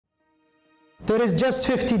There is just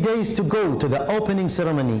 50 days to go to the opening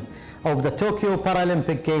ceremony of the Tokyo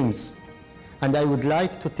Paralympic Games, and I would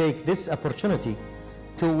like to take this opportunity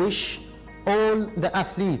to wish all the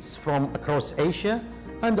athletes from across Asia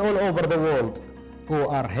and all over the world who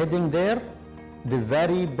are heading there the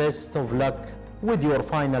very best of luck with your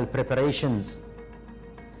final preparations.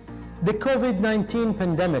 The COVID-19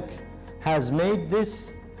 pandemic has made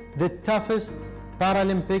this the toughest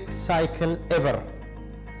Paralympic cycle ever,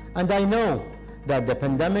 and I know that the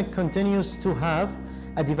pandemic continues to have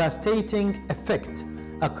a devastating effect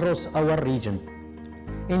across our region.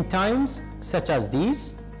 In times such as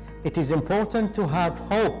these, it is important to have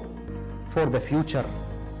hope for the future.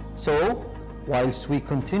 So, whilst we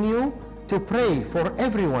continue to pray for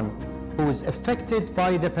everyone who is affected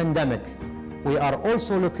by the pandemic, we are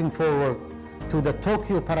also looking forward to the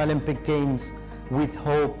Tokyo Paralympic Games with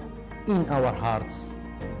hope in our hearts.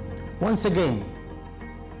 Once again,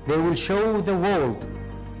 they will show the world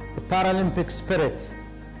the Paralympic spirit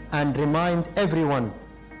and remind everyone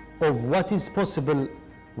of what is possible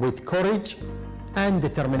with courage and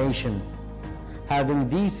determination. Having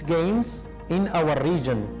these games in our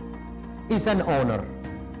region is an honor,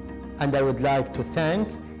 and I would like to thank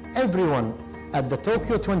everyone at the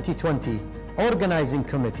Tokyo 2020 Organizing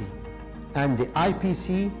Committee and the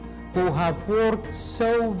IPC who have worked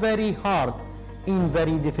so very hard in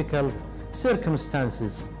very difficult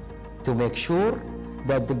circumstances to make sure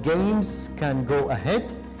that the Games can go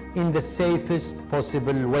ahead in the safest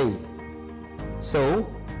possible way. So,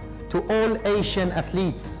 to all Asian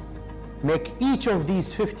athletes, make each of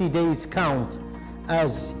these 50 days count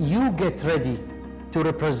as you get ready to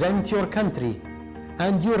represent your country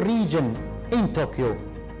and your region in Tokyo.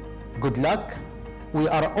 Good luck. We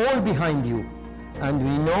are all behind you, and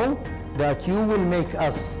we know that you will make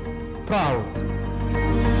us proud.